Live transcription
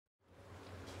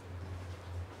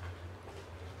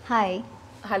Hi,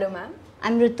 Hello, ma'am.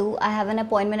 I'm Ritu. I have an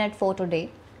appointment at 4 today.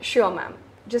 Sure, ma'am.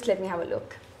 Just let me have a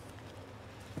look.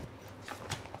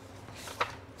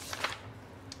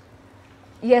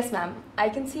 Yes, ma'am. I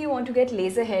can see you want to get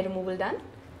laser hair removal done.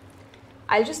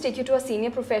 I'll just take you to a senior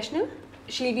professional.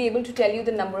 She'll be able to tell you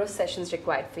the number of sessions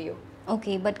required for you.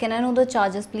 Okay, but can I know the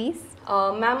charges, please?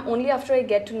 Ma'am, only after I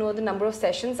get to know the number of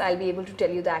sessions, I'll be able to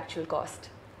tell you the actual cost.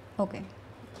 Okay.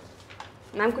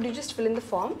 Ma'am, could you just fill in the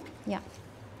form? Yeah.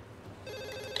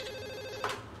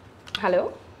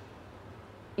 Hello?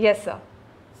 Yes, sir.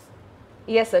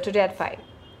 Yes, sir. Today at 5.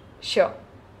 Sure.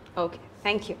 Okay.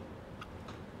 Thank you.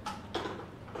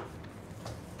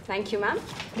 Thank you, ma'am.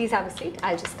 Please have a seat.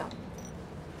 I'll just come.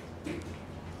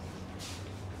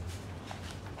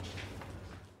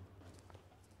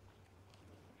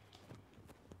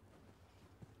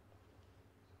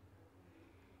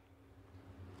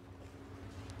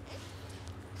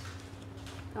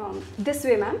 This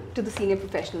way, ma'am, to the senior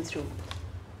professionals room.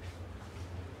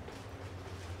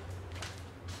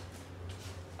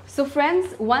 So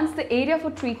friends, once the area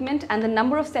for treatment and the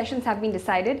number of sessions have been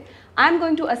decided, I'm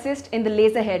going to assist in the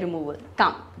laser hair removal.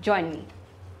 Come, join me.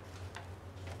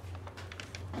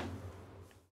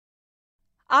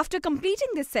 After completing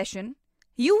this session,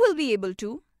 you will be able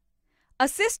to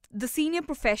assist the senior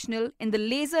professional in the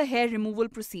laser hair removal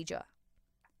procedure.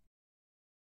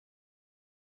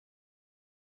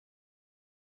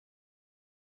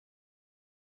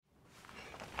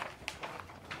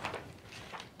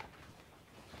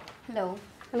 Hello.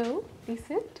 Hello, please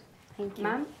sit. Thank you.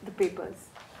 Ma'am, the papers.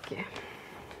 Okay.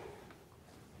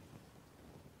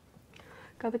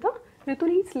 Kavita, Ritu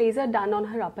needs laser done on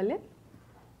her upper lip.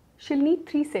 She'll need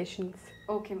 3 sessions.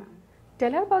 Okay, ma'am.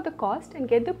 Tell her about the cost and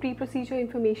get the pre-procedure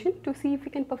information to see if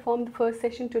we can perform the first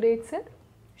session today itself.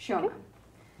 Sure, okay?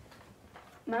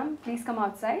 Ma'am, please come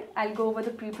outside. I'll go over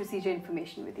the pre-procedure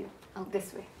information with you. Okay.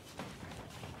 This way.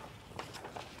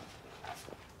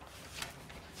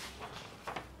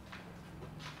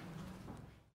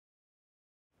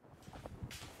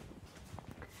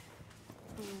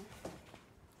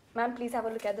 Ma'am, please have a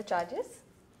look at the charges.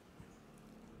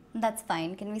 That's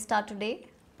fine. Can we start today?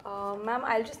 Ma'am,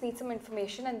 I'll just need some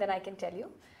information and then I can tell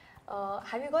you.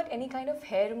 Have you got any kind of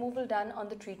hair removal done on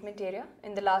the treatment area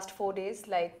in the last 4 days,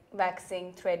 like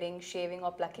waxing, threading, shaving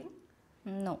or plucking?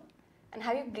 No. And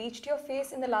have you bleached your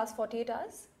face in the last 48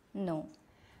 hours? No.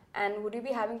 And would you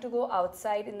be having to go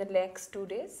outside in the next 2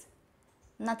 days?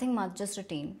 Nothing much, just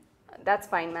routine. That's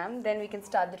fine, ma'am. Then we can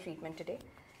start the treatment today.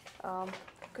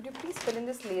 Could you please fill in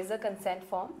this laser consent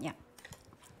form? Yeah.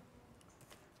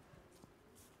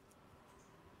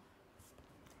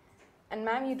 And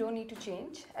ma'am, you don't need to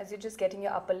change as you're just getting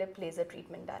your upper lip laser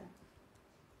treatment done.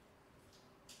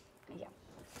 Yeah.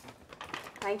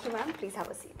 Thank you, ma'am. Please have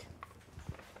a seat.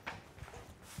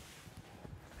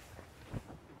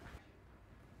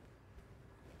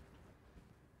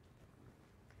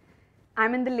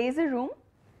 I'm in the laser room.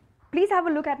 Please have a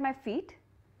look at my feet.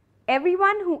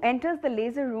 Everyone who enters the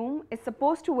laser room is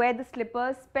supposed to wear the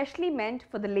slippers specially meant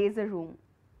for the laser room.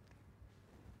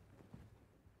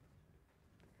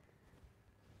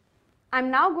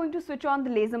 I'm now going to switch on the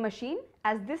laser machine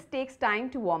as this takes time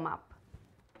to warm up.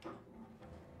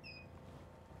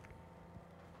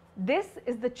 This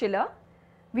is the chiller.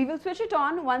 We will switch it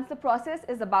on once the process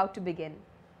is about to begin.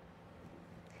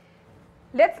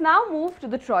 Let's now move to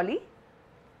the trolley.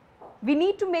 We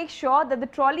need to make sure that the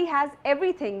trolley has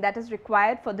everything that is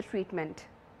required for the treatment.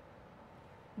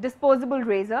 Disposable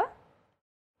razor,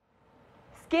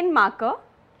 skin marker,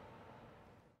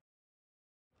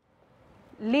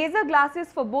 laser glasses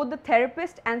for both the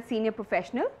therapist and senior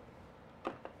professional,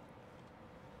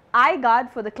 eye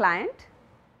guard for the client,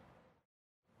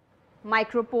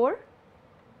 micropore,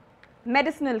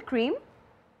 medicinal cream,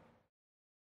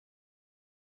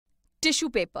 Tissue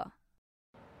paper.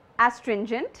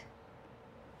 astringent,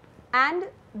 and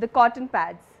the cotton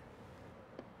pads.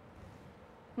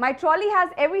 My trolley has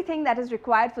everything that is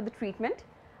required for the treatment.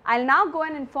 I'll now go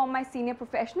and inform my senior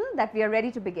professional that we are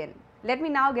ready to begin. Let me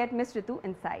now get Miss Ritu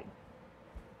inside.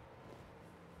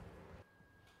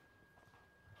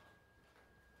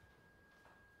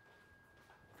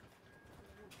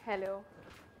 Hello.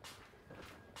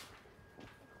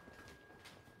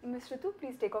 Miss Ritu,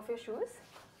 please take off your shoes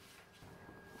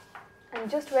and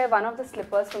just wear one of the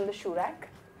slippers from the shoe rack.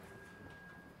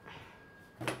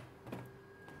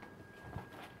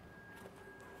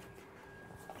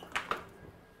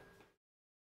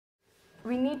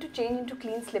 We need to change into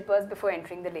clean slippers before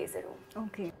entering the laser room.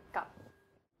 Okay. Come.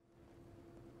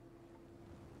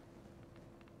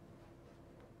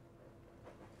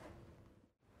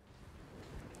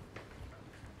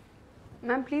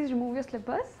 Ma'am, please remove your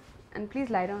slippers and please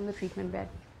lie down on the treatment bed.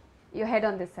 Your head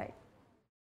on this side.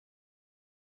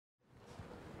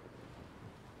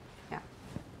 Yeah.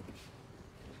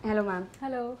 Hello, ma'am.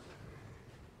 Hello.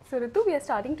 So Ritu, we are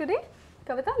starting today.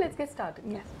 Kavita, let's get started.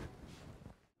 Yes.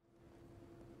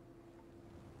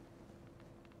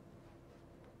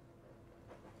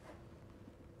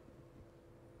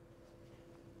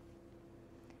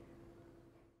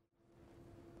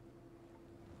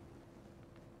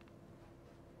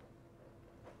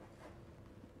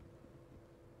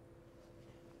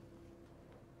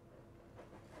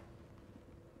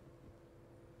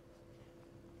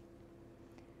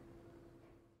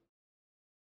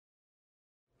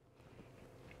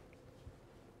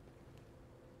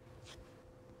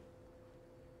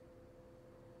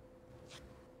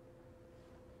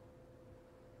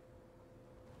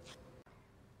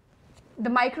 The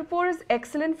micropore is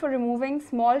excellent for removing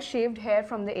small shaved hair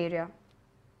from the area.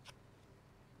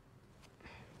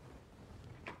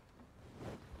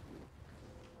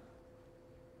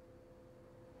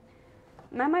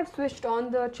 Ma'am, I've switched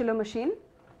on the chiller machine.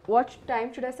 What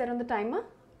time should I set on the timer?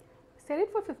 Set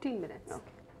it for 15 minutes. Okay.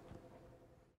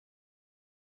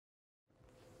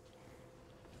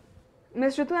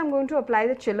 Ms. Ritu, I'm going to apply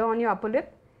the chiller on your upper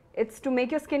lip. It's to make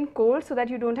your skin cold so that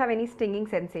you don't have any stinging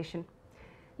sensation.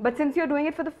 But since you're doing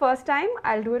it for the first time,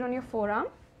 I'll do it on your forearm.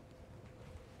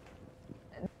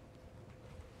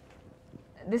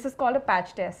 This is called a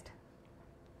patch test.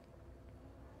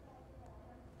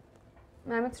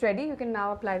 Ma'am, it's ready. You can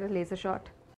now apply the laser shot.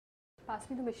 Pass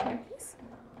me the machine, please.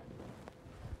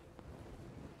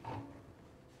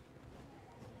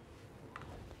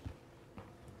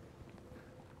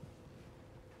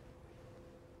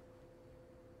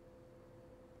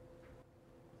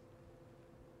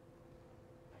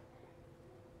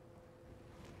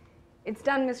 It's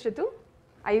done, Ms. Ritu.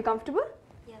 Are you comfortable?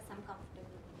 Yes, I'm comfortable.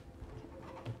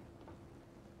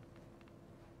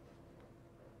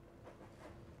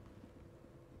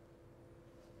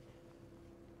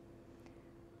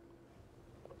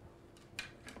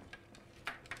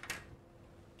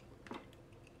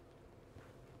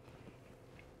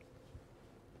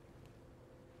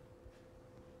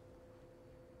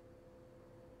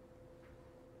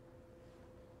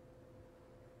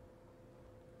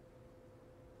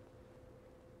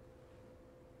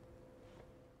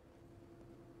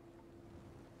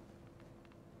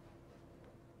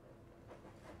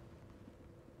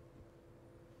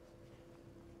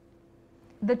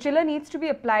 The chiller needs to be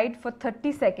applied for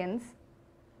 30 seconds.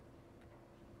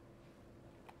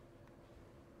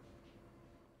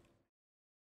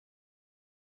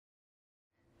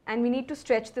 And we need to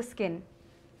stretch the skin.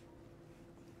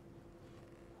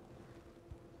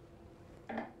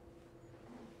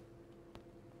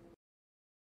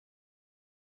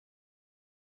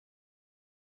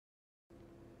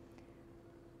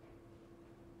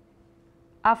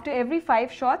 After every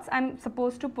 5 shots, I'm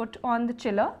supposed to put on the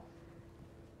chiller.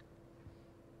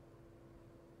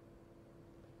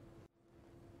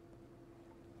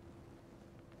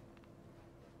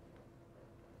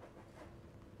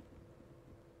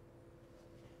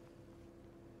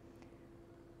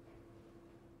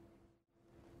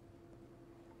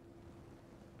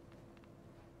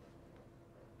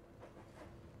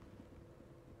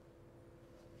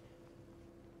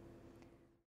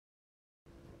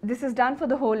 This is done for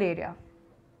the whole area.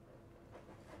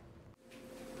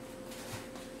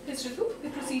 Ms. Ritu, the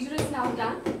procedure is now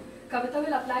done. Kavita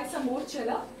will apply some more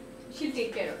chiller. She'll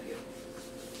take care of you.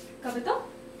 Kavita,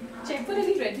 check for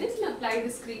any redness and apply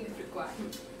this cream if required.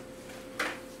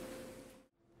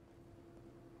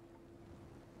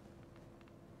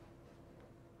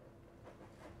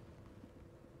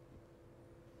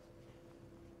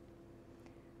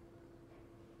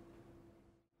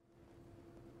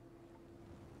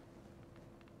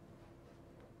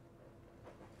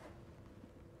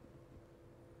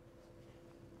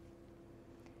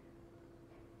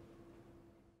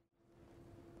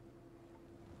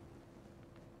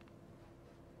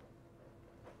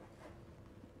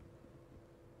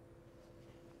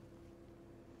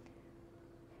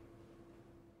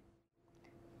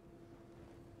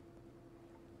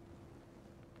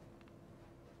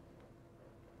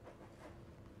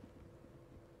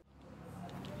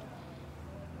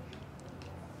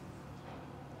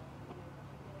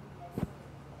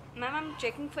 Ma'am, I'm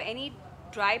checking for any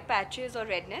dry patches or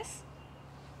redness.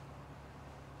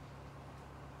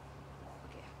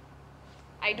 Okay.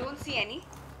 I don't see any.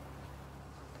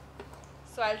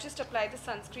 So I'll just apply the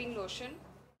sunscreen lotion.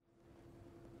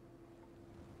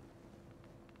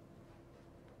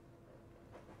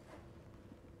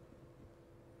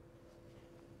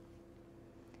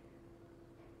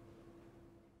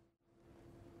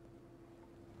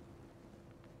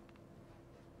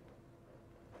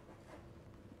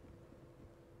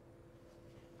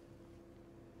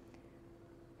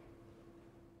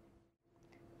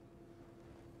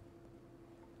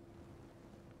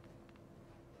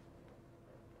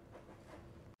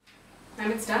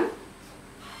 Ma'am, it's done.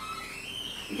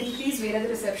 You can please wait at the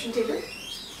reception table.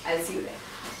 I'll see you there.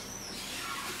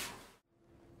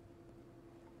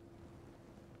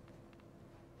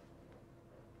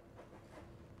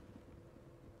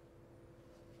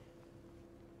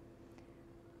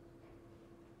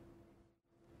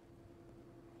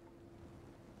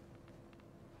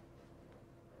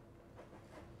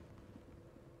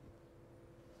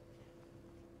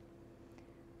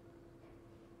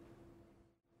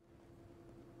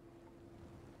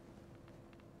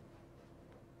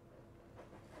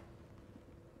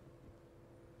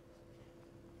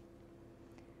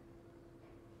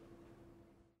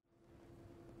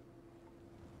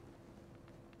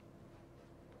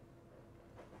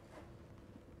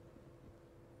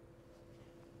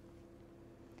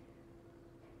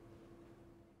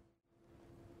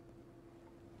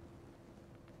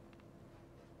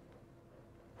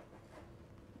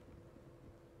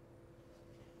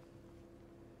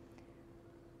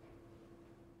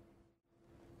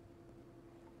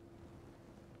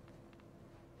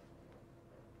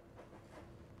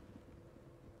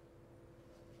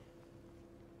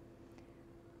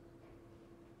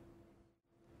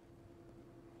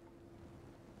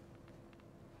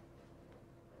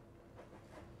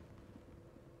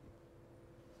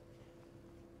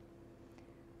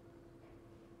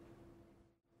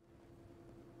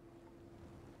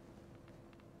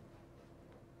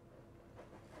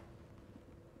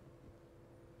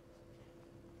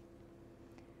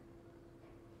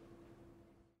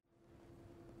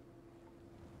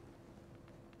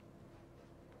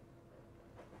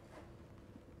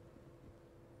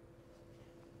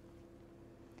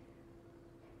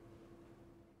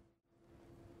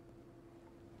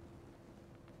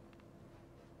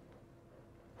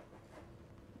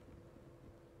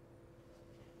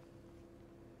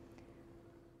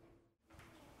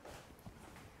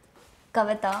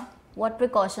 Kavita, what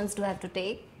precautions do I have to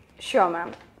take? Sure,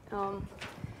 ma'am.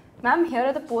 Ma'am, here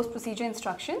are the post-procedure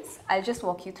instructions. I'll just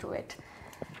walk you through it.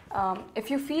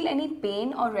 If you feel any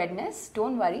pain or redness,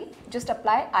 don't worry. Just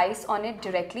apply ice on it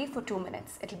directly for 2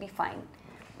 minutes. It'll be fine.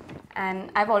 And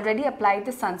I've already applied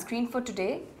the sunscreen for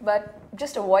today, but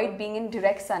just avoid being in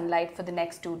direct sunlight for the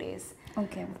next 2 days.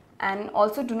 Okay. And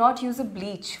also do not use a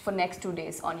bleach for next 2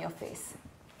 days on your face.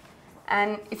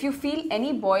 And if you feel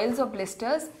any boils or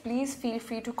blisters, please feel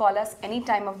free to call us any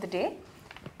time of the day.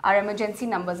 Our emergency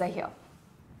numbers are here.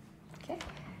 Okay.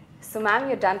 So ma'am,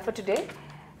 you're done for today.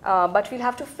 But we'll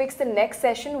have to fix the next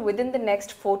session within the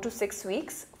next 4 to 6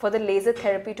 weeks for the laser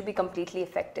therapy to be completely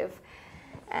effective.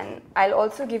 And I'll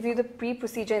also give you the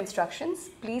pre-procedure instructions.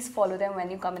 Please follow them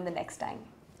when you come in the next time.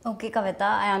 Okay, Kavita,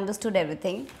 I understood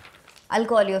everything. I'll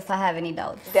call you if I have any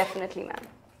doubts. Definitely, ma'am.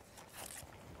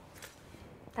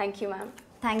 Thank you, ma'am.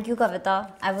 Thank you, Kavita.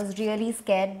 I was really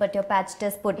scared, but your patch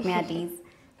test put me at ease.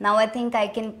 Now I think I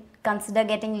can consider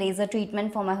getting laser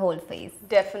treatment for my whole face.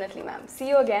 Definitely, ma'am. See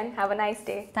you again. Have a nice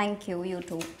day. Thank you. You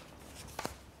too.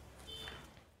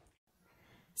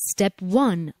 Step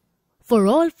 1. For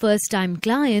all first-time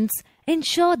clients,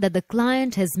 ensure that the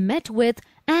client has met with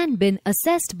and been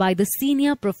assessed by the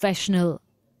senior professional.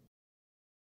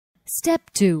 Step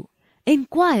 2.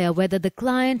 Inquire whether the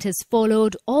client has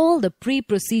followed all the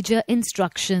pre-procedure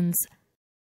instructions.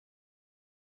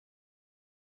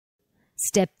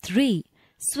 Step 3.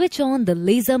 Switch on the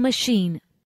laser machine.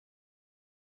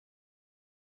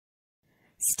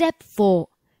 Step 4.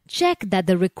 Check that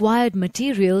the required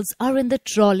materials are in the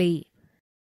trolley.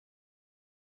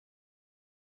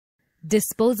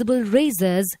 Disposable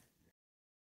razors,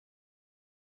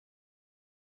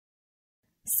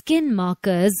 skin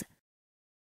markers,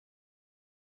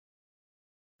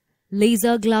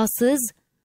 laser glasses,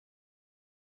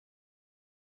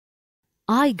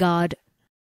 eye guard,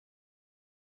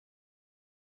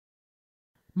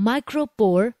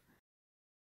 micropore,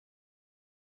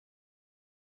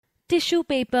 tissue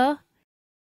paper,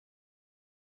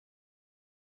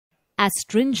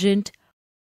 astringent,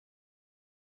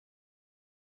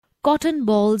 cotton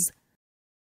balls,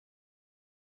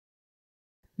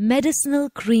 medicinal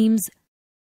creams,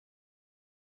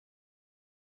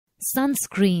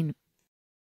 sunscreen.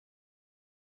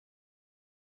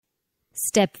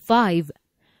 Step 5.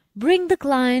 Bring the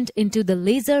client into the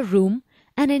laser room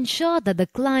and ensure that the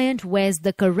client wears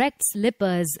the correct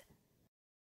slippers.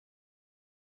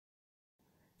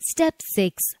 Step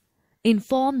 6.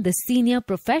 Inform the senior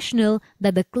professional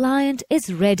that the client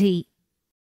is ready.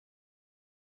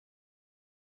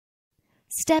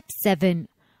 Step 7.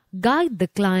 Guide the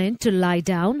client to lie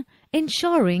down,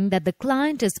 ensuring that the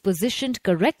client is positioned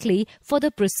correctly for the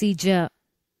procedure.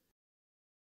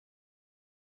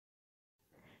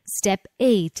 Step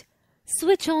 8.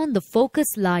 switch on the focus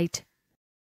light.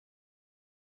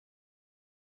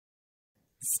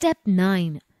 Step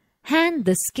 9. Hand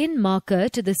the skin marker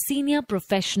to the senior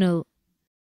professional.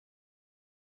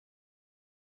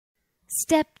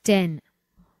 Step 10.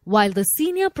 While the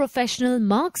senior professional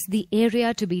marks the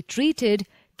area to be treated,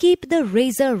 keep the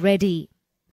razor ready.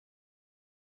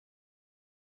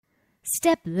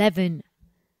 Step 11.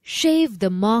 Shave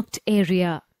the marked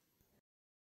area.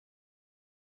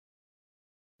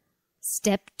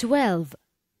 Step 12.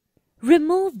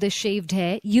 Remove the shaved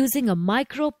hair using a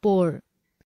micropore.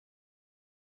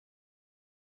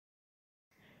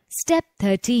 Step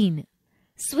 13.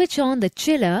 Switch on the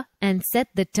chiller and set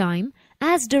the time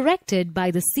as directed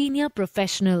by the senior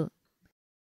professional.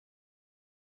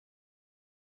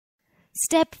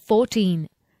 Step 14.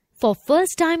 For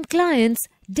first-time clients,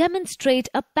 demonstrate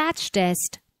a patch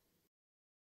test.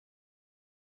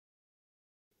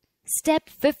 Step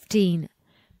 15.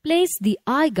 Place the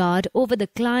eye guard over the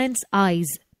client's eyes.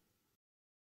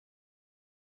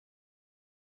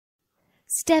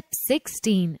 Step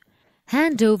 16.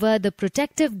 Hand over the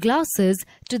protective glasses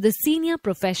to the senior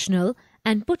professional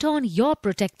and put on your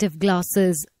protective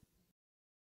glasses.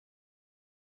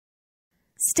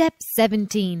 Step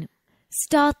 17.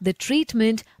 Start the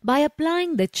treatment by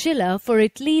applying the chiller for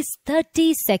at least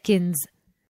 30 seconds.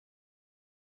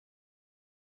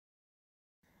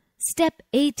 Step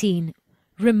 18.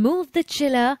 Remove the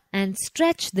chiller and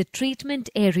stretch the treatment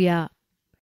area.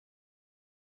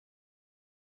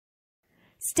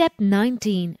 Step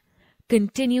 19.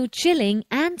 Continue chilling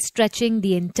and stretching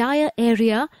the entire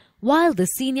area while the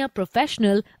senior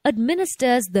professional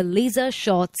administers the laser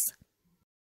shots.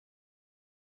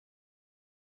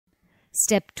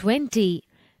 Step 20.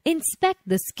 Inspect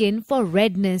the skin for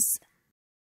redness.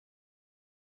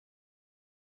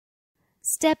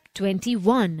 Step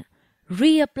 21.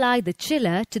 Reapply the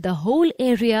chiller to the whole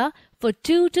area for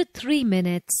 2 to 3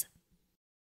 minutes.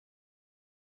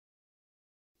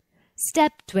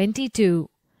 Step 22.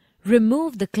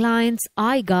 Remove the client's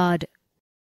eye guard.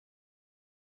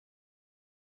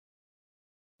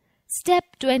 Step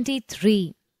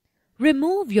 23.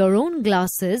 Remove your own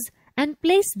glasses and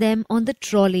place them on the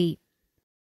trolley.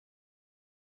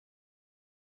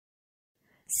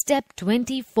 Step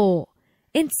 24.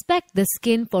 Inspect the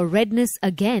skin for redness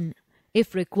again.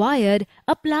 If required,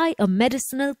 apply a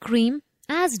medicinal cream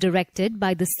as directed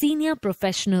by the senior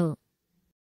professional.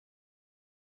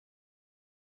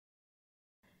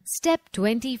 Step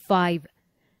 25.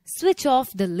 Switch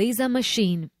off the laser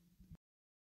machine.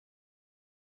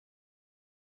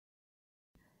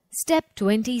 Step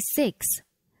 26.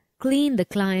 Clean the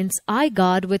client's eye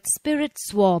guard with spirit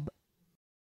swab.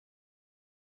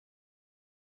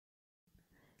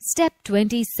 Step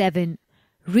 27.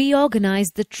 Reorganize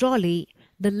the trolley.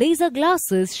 The laser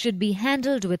glasses should be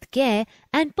handled with care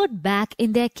and put back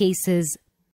in their cases.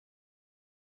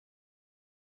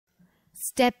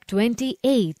 Step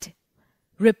 28.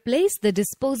 Replace the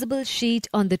disposable sheet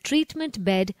on the treatment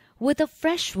bed with a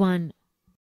fresh one.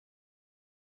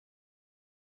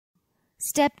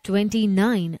 Step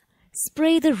 29.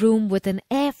 Spray the room with an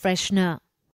air freshener.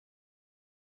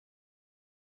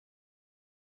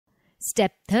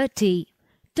 Step 30.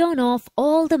 Turn off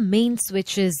all the main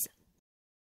switches.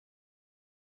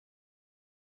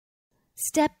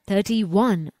 Step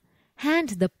 31. Hand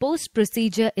the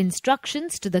post-procedure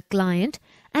instructions to the client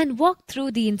and walk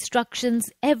through the instructions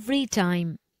every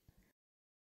time.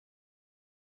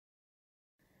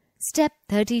 Step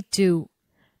 32.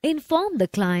 Inform the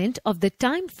client of the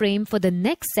time frame for the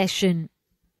next session.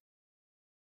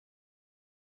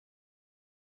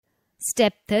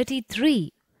 Step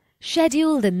 33.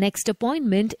 Schedule the next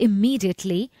appointment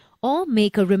immediately or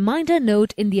make a reminder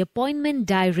note in the appointment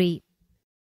diary.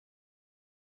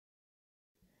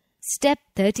 Step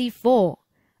 34.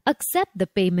 Accept the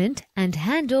payment and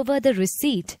hand over the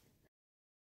receipt.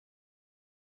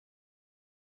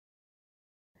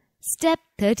 Step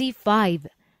 35.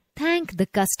 Thank the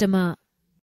customer.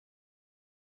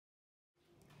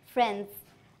 Friends,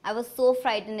 I was so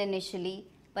frightened initially,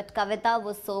 but Kavita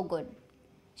was so good.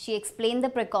 She explained the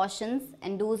precautions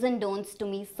and do's and don'ts to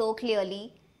me so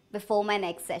clearly before my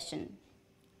next session.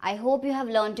 I hope you have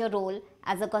learned your role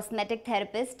as a cosmetic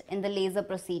therapist in the laser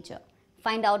procedure.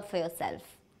 Find out for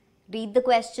yourself. Read the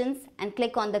questions and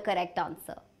click on the correct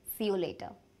answer. See you later.